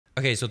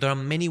Okay, so there are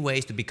many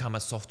ways to become a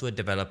software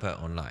developer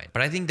online,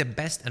 but I think the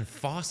best and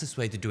fastest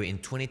way to do it in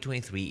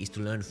 2023 is to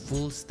learn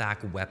full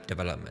stack web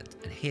development.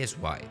 And here's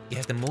why. It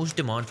has the most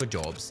demand for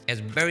jobs, has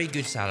very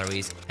good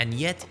salaries, and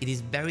yet it is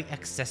very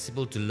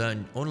accessible to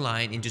learn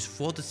online in just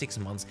 4 to 6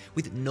 months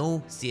with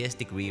no CS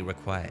degree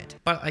required.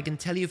 But I can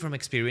tell you from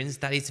experience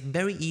that it's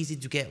very easy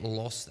to get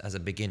lost as a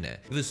beginner.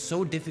 It was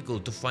so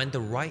difficult to find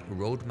the right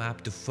roadmap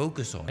to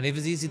focus on, and it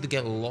was easy to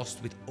get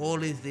lost with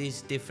all of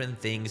these different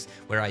things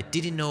where I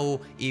didn't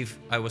know if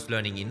I was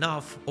learning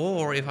enough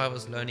or if I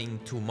was learning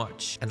too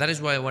much. And that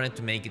is why I wanted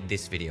to make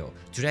this video.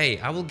 Today,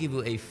 I will give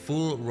you a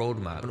full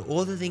roadmap on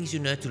all the things you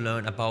need to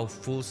learn about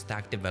full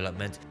stack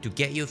development to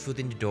get your foot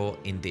in the door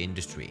in the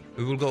industry.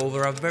 We will go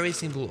over a very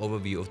simple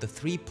overview of the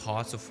 3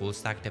 parts of full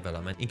stack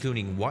development,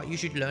 including what you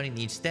should learn in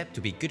each step to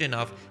be good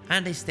enough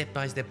and a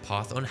step-by-step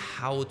path on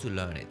how to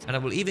learn it. And I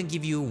will even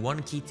give you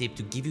one key tip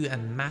to give you a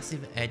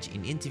massive edge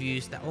in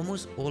interviews that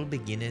almost all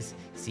beginners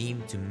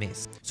seem to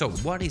miss. So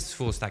what is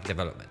full stack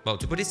development? Well,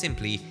 to put it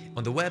simply,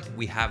 on the web,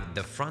 we have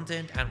the front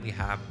end and we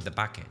have the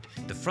back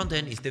end. The front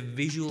end is the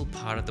visual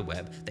part of the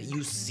web that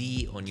you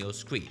see on your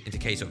screen. In the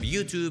case of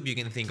YouTube, you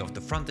can think of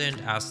the front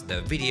end as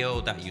the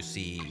video that you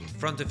see in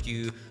front of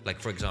you,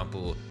 like for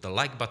example, the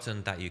like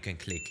button that you can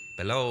click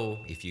below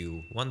if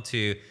you want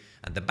to.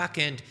 And the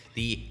backend,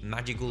 the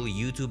magical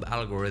YouTube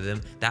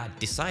algorithm that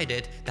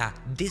decided that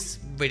this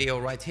video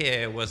right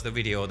here was the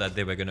video that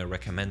they were going to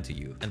recommend to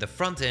you. And the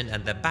front end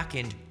and the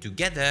backend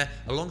together,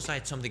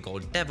 alongside something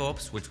called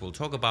Devops, which we'll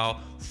talk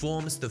about,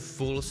 forms the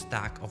full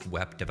stack of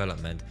web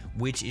development,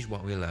 which is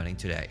what we're learning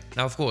today.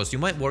 Now, of course, you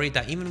might worry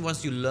that even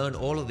once you learn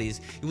all of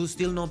these, you will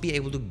still not be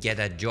able to get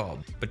a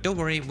job. But don't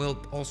worry,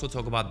 we'll also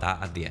talk about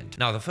that at the end.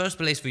 Now, the first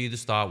place for you to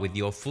start with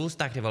your full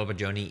stack developer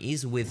journey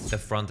is with the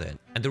front end.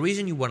 And the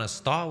reason you want to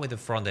start with the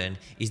front end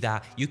is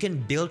that you can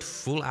build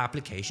full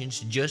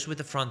applications just with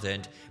the front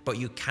end, but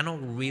you cannot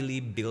really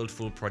build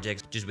full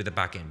projects just with the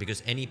back end,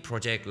 because any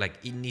project, like,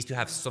 it needs to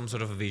have some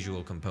sort of a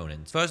visual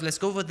component. First, let's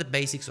go over the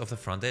basics of the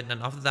front end,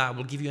 and after that,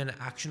 we'll give you an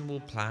actionable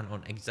plan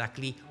on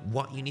exactly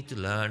what you need to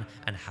learn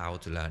and how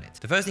to learn it.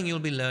 The first thing you'll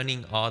be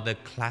learning are the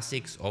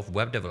classics of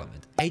web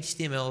development: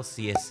 HTML,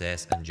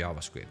 CSS, and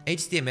JavaScript.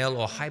 HTML,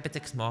 or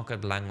Hypertext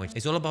Markup Language,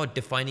 is all about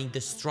defining the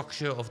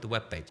structure of the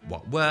web page: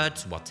 what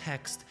words, what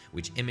text,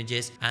 which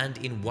images, and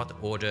in what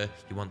order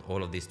you want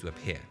all of this to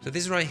appear. So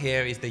this right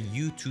here is the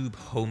YouTube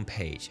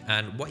homepage,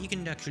 and what you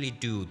can actually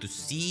do to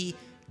see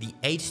the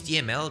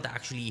HTML that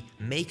actually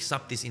makes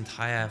up this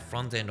entire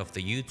front end of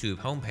the YouTube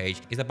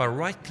homepage is that by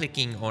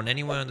right-clicking on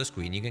anywhere on the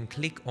screen, you can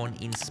click on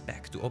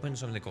Inspect to open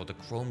something called the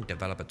Chrome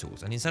Developer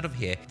Tools. And inside of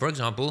here, for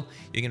example,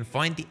 you can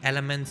find the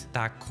element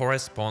that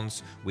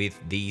corresponds with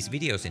these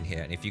videos in here.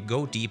 And if you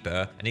go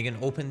deeper, and you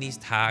can open these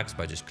tags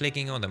by just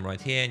clicking on them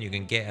right here, and you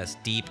can get as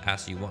deep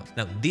as you want.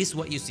 Now, this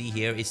what you see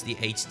here is the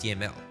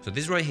HTML. So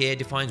this right here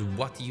defines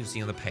what you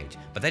see on the page.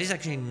 But that is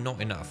actually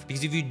not enough,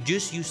 because if you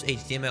just use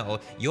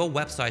HTML, your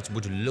websites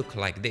would look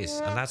like this,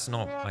 and that's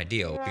not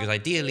ideal, because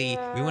ideally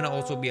we want to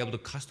also be able to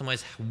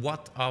customize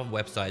what our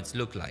websites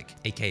look like,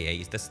 aka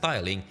is the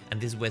styling, and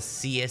this is where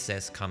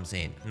CSS comes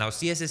in. Now,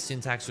 CSS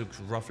syntax looks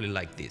roughly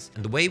like this,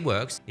 and the way it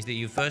works is that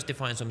you first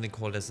define something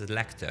called a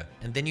selector,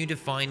 and then you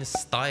define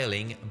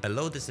styling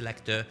below the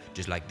selector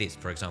just like this.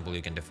 For example,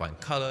 you can define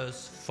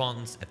colors,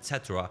 fonts,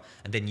 etc.,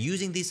 and then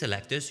using these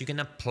selectors you can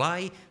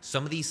apply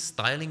some of these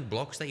styling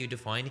blocks that you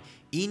define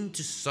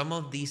into some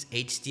of these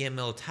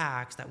HTML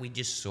tags that we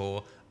just saw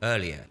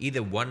earlier,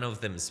 either one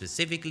of them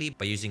specifically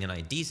by using an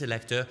ID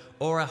selector,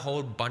 or a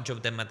whole bunch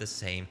of them at the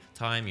same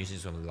time using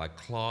something like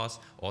class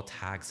or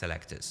tag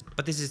selectors.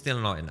 But this is still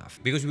not enough,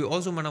 because we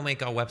also want to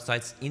make our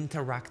websites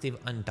interactive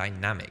and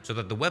dynamic, so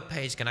that the web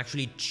page can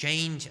actually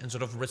change and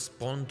sort of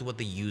respond to what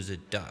the user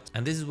does.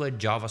 And this is where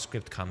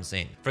JavaScript comes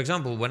in. For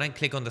example, when I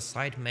click on the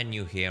side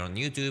menu here on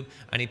YouTube,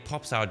 and it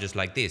pops out just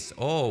like this,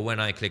 or when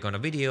I click on a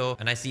video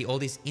and I see all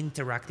these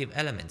interactive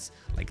elements,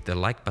 like the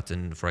like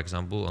button, for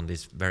example, on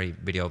this very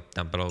video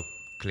down below,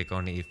 click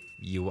on it if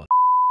you want.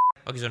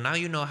 Okay, so now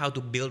you know how to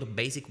build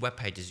basic web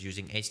pages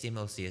using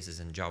HTML, CSS,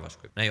 and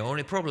JavaScript. Now, your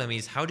only problem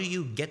is, how do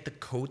you get the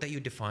code that you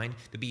define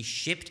to be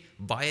shipped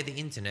via the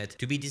internet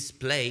to be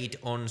displayed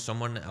on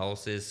someone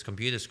else's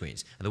computer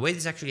screens? And the way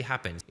this actually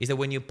happens is that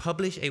when you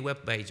publish a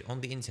web page on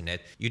the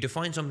internet, you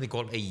define something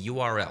called a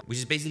URL, which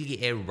is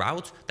basically a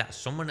route that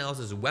someone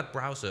else's web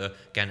browser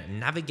can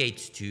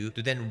navigate to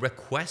then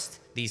request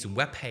this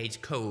web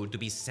page code to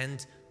be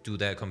sent to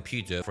their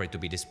computer for it to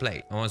be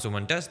displayed. And when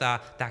someone does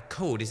that, that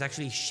code is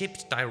actually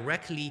shipped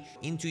directly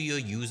into your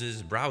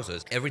users'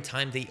 browsers every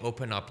time they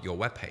open up your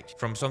web page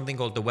from something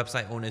called the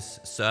website owner's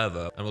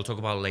server, and we'll talk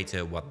about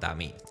later what that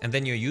means. And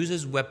then your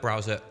user's web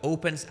browser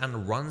opens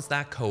and runs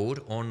that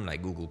code on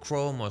like Google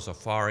Chrome or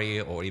Safari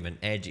or even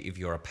Edge if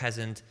you're a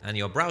peasant, and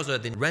your browser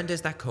then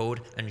renders that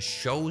code and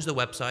shows the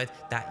website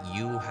that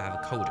you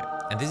have coded.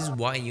 And this is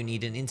why you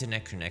need an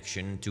internet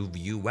connection to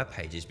view web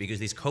pages, because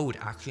this code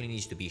actually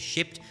needs to be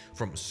shipped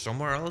from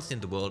somewhere else in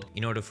the world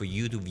in order for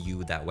you to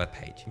view that web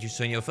page.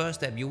 So in your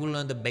first step, you will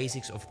learn the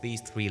basics of these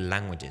 3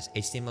 languages,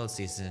 HTML,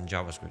 CSS, and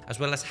JavaScript, as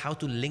well as how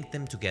to link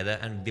them together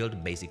and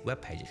build basic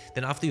web pages.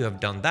 Then after you have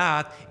done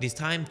that, it is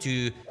time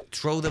to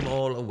throw them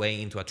all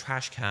away into a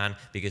trash can,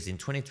 because in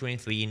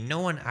 2023, no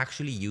one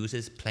actually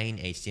uses plain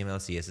HTML,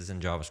 CSS,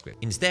 and JavaScript.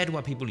 Instead,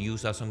 what people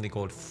use are something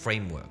called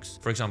frameworks.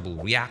 For example,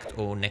 React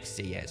or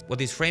Next.js.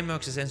 What these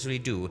frameworks essentially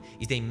do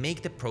is they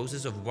make the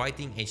process of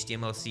writing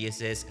HTML,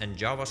 CSS, and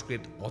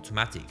JavaScript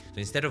automatic. So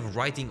instead of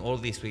writing all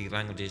these 3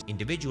 languages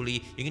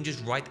individually, you can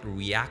just write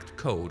React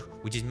code,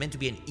 which is meant to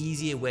be an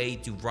easier way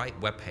to write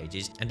web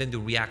pages, and then the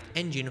React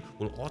engine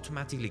will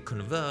automatically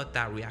convert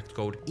that React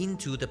code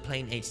into the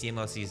plain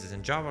HTML, CSS,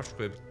 and JavaScript,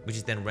 which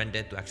is then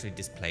rendered to actually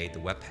display the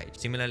web page.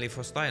 Similarly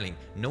for styling,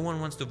 no one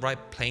wants to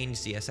write plain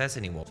CSS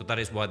anymore, so that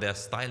is why there are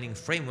styling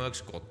frameworks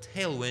called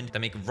Tailwind that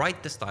make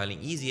write the styling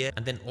easier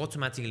and then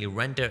automatically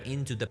render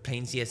into the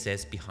plain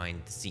CSS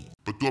behind the scenes.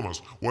 But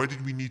Thomas, why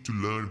did we need to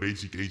learn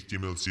basic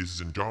HTML,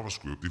 CSS, and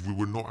JavaScript if we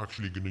were not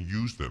actually going to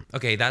use them?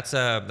 Okay, that's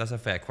a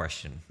fair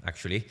question,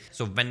 actually.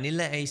 So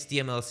vanilla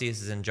HTML,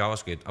 CSS, and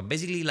JavaScript are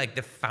basically like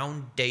the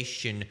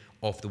foundation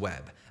of the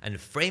web, and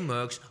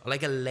frameworks are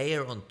like a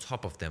layer on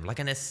top of them, like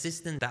an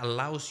assistant that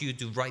allows you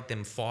to write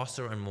them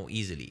faster and more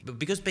easily. But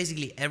because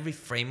basically every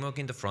framework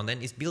in the front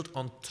end is built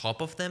on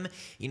top of them,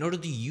 in order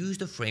to use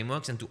the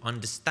frameworks and to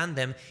understand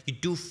them, you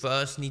do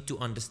first need to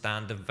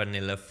understand the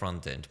vanilla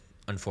front end.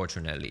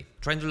 Unfortunately,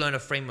 trying to learn a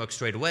framework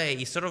straight away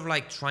is sort of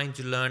like trying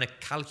to learn a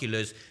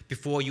calculus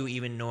before you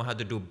even know how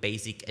to do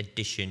basic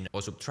addition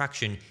or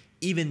subtraction,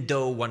 even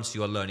though once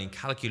you are learning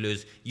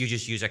calculus, you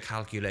just use a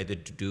calculator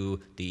to do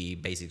the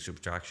basic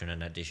subtraction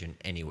and addition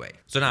anyway.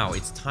 So now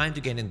it's time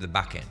to get into the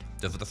backend.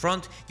 So for the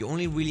front, you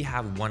only really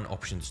have one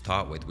option to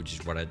start with, which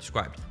is what I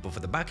described. But for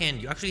the backend,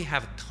 you actually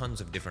have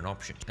tons of different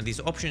options. And these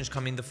options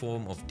come in the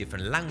form of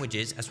different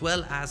languages, as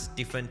well as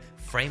different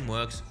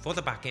frameworks for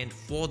the backend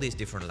for these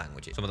different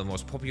languages. Some of the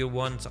most popular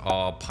ones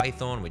are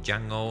Python with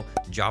Django,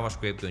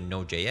 JavaScript with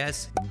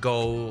Node.js,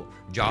 Go,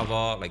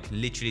 Java, like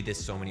literally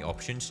there's so many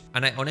options.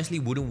 And I honestly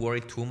wouldn't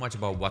worry too much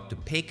about what to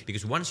pick,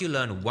 because once you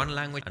learn one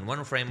language and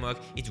one framework,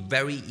 it's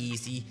very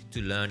easy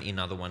to learn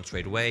another one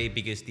straight away,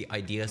 because the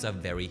ideas are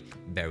very,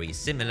 very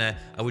similar.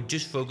 I would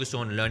just focus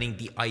on learning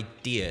the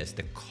ideas,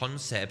 the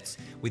concepts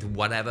with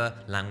whatever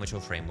language or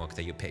framework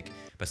that you pick.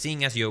 But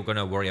seeing as you're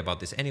gonna worry about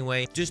this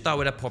anyway, just start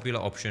with a popular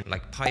option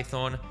like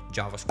Python,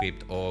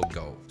 JavaScript, or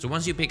Go. So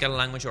once you pick a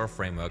language or a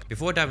framework,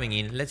 before diving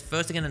in, let's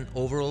first get an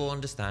overall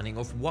understanding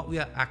of what we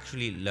are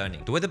actually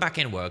learning. The way the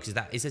backend works is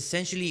that it's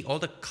essentially all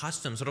the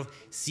custom sort of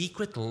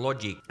secret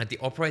logic that the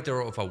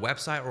operator of a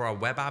website or a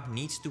web app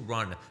needs to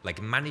run,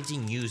 like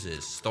managing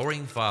users,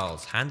 storing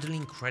files,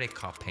 handling credit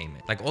card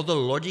payment, like all the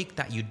logic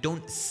that you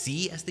don't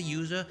see as the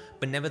user,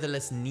 but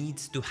nevertheless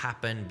needs to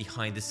happen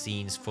behind the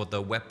scenes for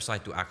the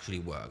website to actually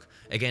work.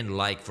 Again,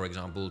 like for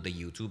example, the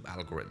YouTube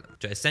algorithm.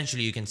 So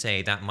essentially you can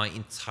say that my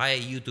entire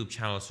YouTube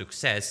channel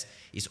success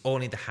is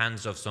all in the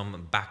hands of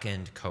some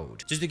backend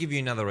code. Just to give you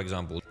another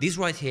example, this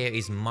right here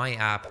is my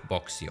app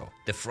Boxio.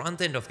 The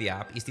front end of the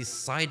app is this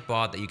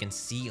sidebar that you can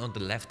see on the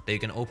left that you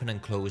can open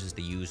and close as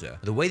the user.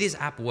 The way this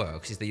app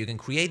works is that you can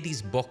create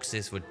these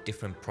boxes for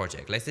different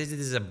projects. Let's say this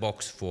is a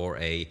box for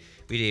a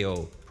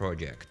video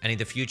project, and in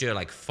the future,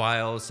 like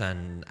files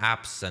and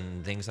apps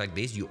and things like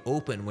this you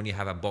open when you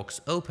have a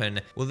box open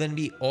will then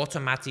be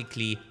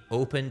automatically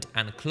opened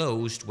and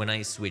closed when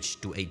I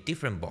switch to a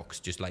different box,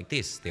 just like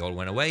this. They all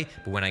went away,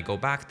 but when I go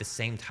back, the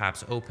same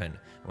tabs open.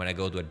 When I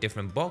go to a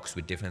different box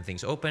with different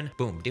things open,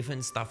 boom,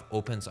 different stuff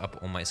opens up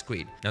on my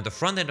screen. Now the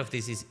front end of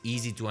this is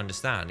easy to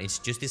understand. It's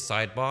just this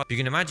sidebar. You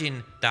can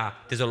imagine that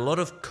there's a lot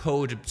of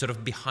code sort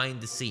of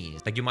behind the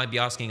scenes. Like you might be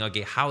asking,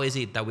 okay, how is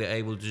it that we're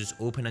able to just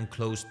open and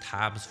close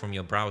tabs from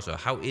your browser?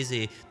 How is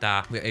it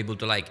that we're able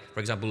to, like,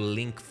 for example,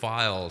 link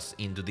files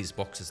into these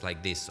boxes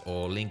like this,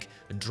 or link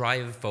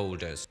drive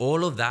folders?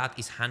 All of that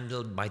is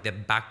handled by the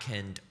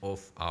backend of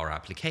our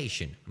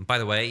application. And by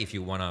the way, if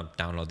you want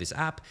to download this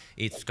app,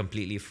 it's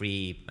completely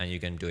free and you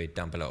can do it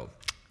down below.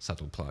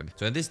 Subtle plug.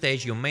 So at this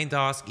stage, your main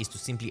task is to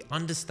simply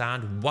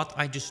understand what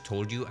I just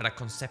told you at a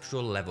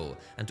conceptual level,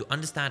 and to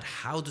understand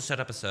how to set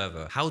up a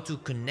server, how to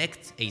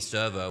connect a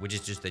server, which is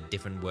just a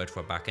different word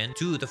for backend,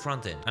 to the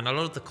front end. And a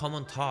lot of the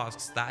common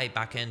tasks that a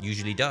backend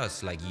usually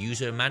does, like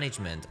user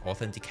management,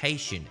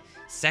 authentication,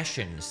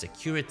 sessions,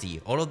 security,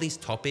 all of these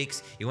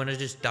topics, you want to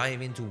just dive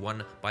into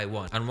one by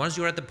one. And once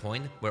you're at the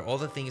point where all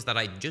the things that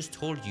I just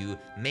told you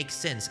make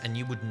sense and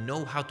you would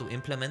know how to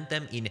implement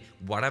them in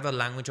whatever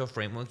language or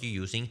framework you're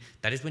using,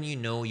 that is when you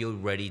know you're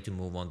ready to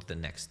move on to the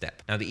next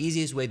step. Now, the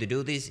easiest way to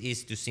do this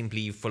is to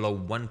simply follow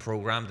one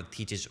program that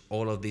teaches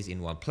all of this in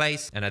one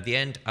place. And at the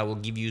end, I will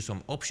give you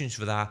some options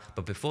for that.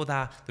 But before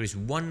that, there is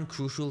one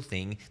crucial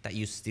thing that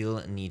you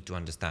still need to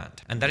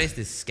understand. And that is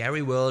the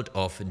scary world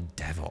of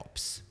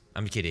DevOps.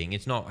 I'm kidding,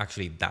 it's not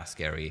actually that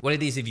scary. Well,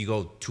 it is if you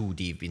go too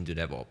deep into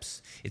DevOps.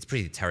 It's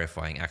pretty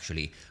terrifying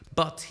actually.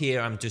 But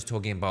here I'm just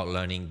talking about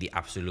learning the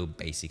absolute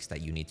basics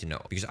that you need to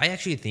know, because I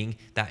actually think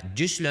that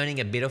just learning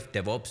a bit of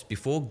DevOps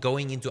before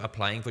going into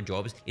applying for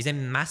jobs is a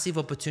massive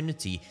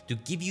opportunity to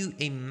give you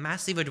a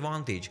massive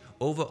advantage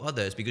over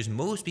others, because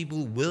most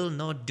people will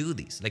not do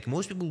this. Like,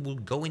 most people will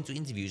go into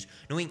interviews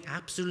knowing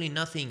absolutely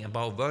nothing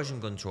about version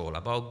control,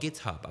 about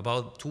GitHub,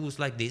 about tools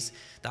like this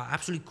that are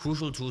absolutely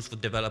crucial tools for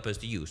developers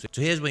to use.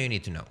 So here's what you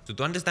need to know. So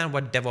to understand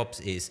what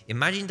DevOps is,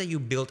 imagine that you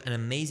built an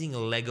amazing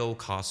Lego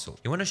castle.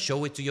 You want to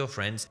show it to your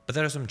friends, but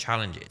there are some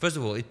challenges. First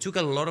of all, it took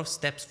a lot of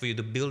steps for you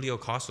to build your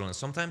castle, and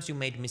sometimes you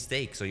made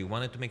mistakes, so you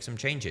wanted to make some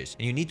changes.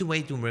 And you need to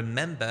wait to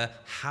remember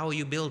how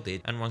you built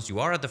it. And once you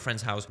are at the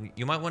friend's house,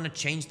 you might want to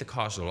change the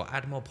castle or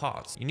add more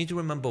parts. You need to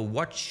remember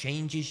what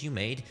changes you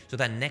made so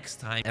that next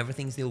time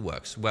everything still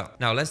works well.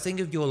 Now let's think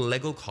of your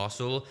Lego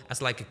castle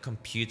as like a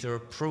computer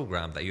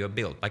program that you have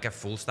built, like a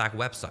full stack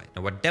website.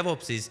 Now what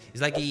DevOps is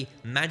like a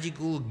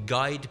magical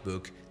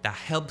guidebook that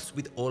helps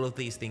with all of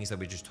these things that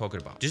we're just talking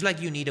about. Just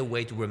like you need a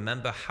way to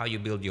remember how you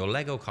build your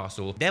Lego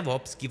castle,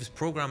 DevOps gives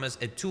programmers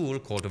a tool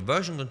called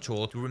version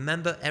control to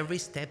remember every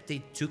step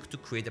they took to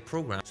create a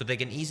program, so they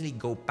can easily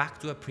go back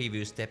to a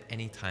previous step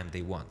anytime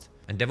they want.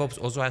 And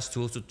DevOps also has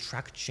tools to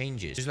track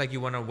changes, just like you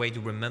want a way to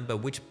remember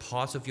which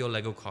parts of your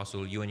Lego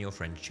castle you and your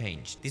friend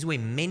changed. This way,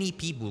 many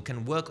people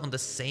can work on the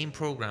same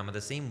program and the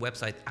same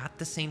website at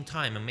the same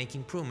time and make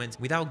improvements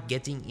without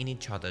getting in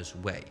each other's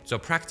way. So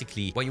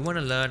practically, what you want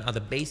to learn are the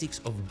basics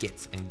of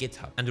Git and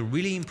GitHub. And to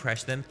really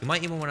impress them, you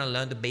might even want to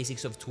learn the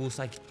basics of tools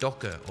like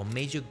Docker or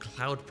major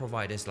cloud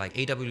providers like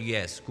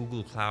AWS,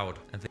 Google Cloud,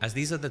 as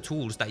these are the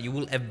tools that you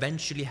will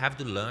eventually have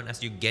to learn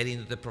as you get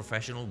into the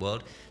professional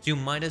world. So you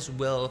might as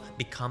well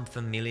become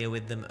familiar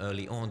with them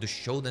early on to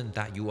show them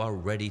that you are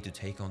ready to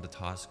take on the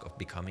task of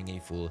becoming a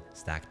full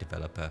stack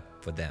developer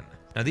for them.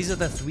 Now, these are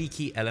the 3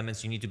 key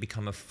elements you need to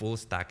become a full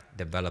stack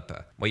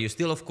developer. What you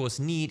still, of course,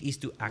 need is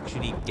to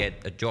actually get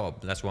a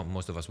job. That's what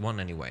most of us want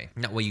anyway.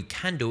 Now, what you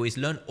can do is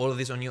learn all of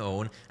this on your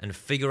own and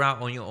figure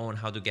out on your own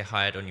how to get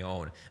hired on your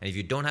own. And if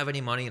you don't have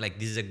any money, like,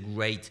 this is a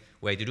great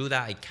way to do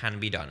that. It can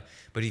be done.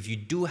 But if you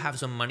do have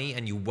some money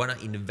and you want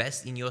to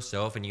invest in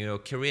yourself and your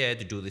career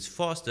to do this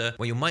faster,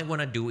 what you might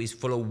want to do is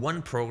follow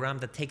one program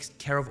that takes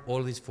care of all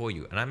of this for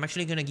you. And I'm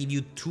actually going to give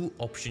you 2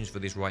 options for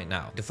this right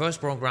now. The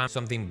first program is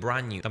something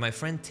brand new that my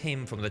friend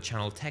Tim from the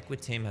channel Tech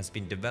with Tim has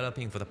been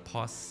developing for the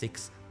past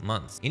 6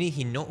 months. In it,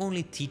 he not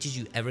only teaches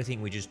you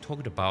everything we just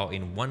talked about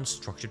in one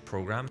structured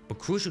program, but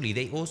crucially,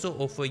 they also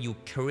offer you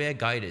career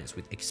guidance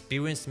with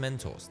experienced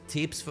mentors,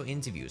 tips for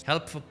interviews,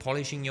 help for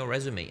polishing your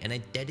resume, and a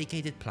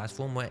dedicated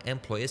platform where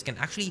employers can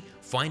actually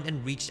find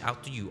and reach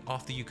out to you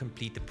after you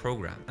complete the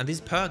program. And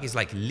this perk is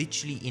like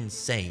literally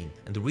insane.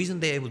 And the reason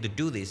they're able to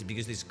do this is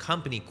because this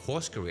company,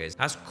 Course Careers,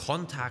 has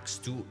contacts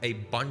to a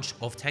bunch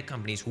of tech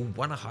companies who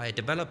want to hire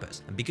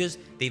developers. And because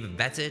they've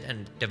vetted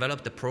and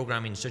developed the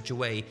program in such a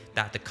way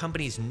that the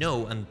companies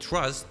know and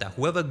trust that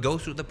whoever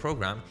goes through the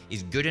program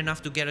is good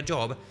enough to get a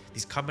job,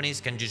 these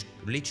companies can just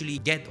literally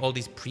get all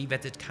these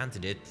pre-vetted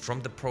candidates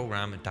from the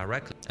program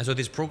directly. And so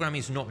this program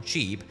is not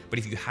cheap, but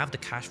if you have the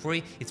cash for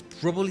it, it's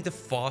probably the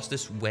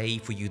fastest way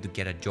for you to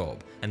get a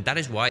job. And that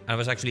is why I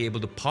was actually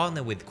able to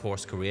partner with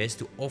Course Careers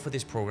to offer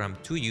this program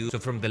to you. So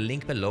from the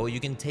link below,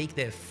 you can take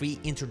their free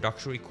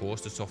introductory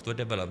course to software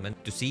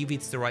development to see if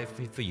it's the right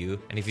fit for you.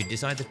 And if you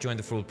decide to join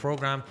the full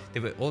program, they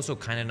were also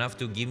kind enough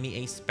to give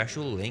me a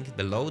special link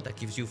below that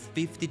gives you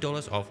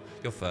 $50 off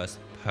your first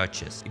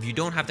purchase. If you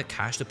don't have the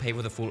cash to pay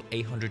for the full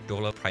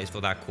 $800 price for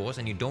that course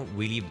and you don't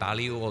really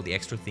value all the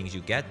extra things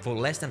you get, for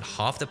less than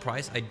half the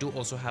price, I do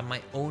also have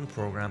my own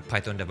program,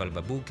 Python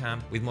Developer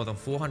Bootcamp, with more than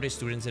 400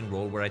 students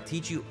enrolled, where I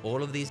teach you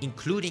all of these,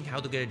 including how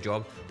to get a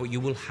job, but you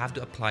will have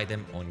to apply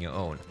them on your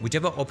own.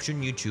 Whichever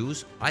option you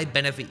choose, I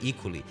benefit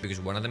equally because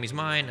one of them is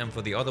mine, and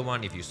for the other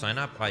one, if you sign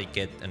up, I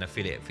get an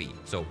affiliate fee.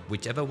 So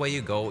whichever way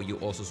you go, you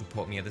also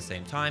support me at the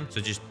same time. So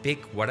just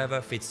pick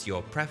whatever fits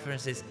your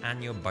preferences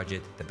and your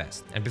budget the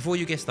best. And before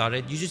you get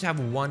started, you just have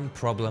one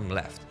problem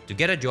left. To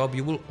get a job,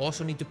 you will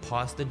also need to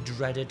pass the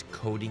dreaded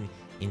coding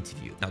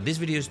interview. Now, this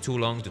video is too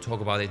long to talk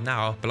about it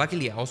now, but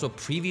luckily I also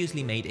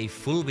previously made a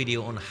full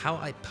video on how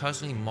I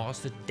personally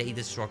mastered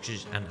data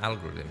structures and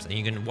algorithms, and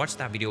you can watch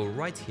that video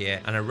right here,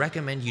 and I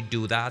recommend you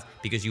do that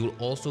because you will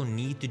also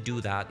need to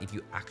do that if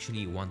you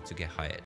actually want to get hired.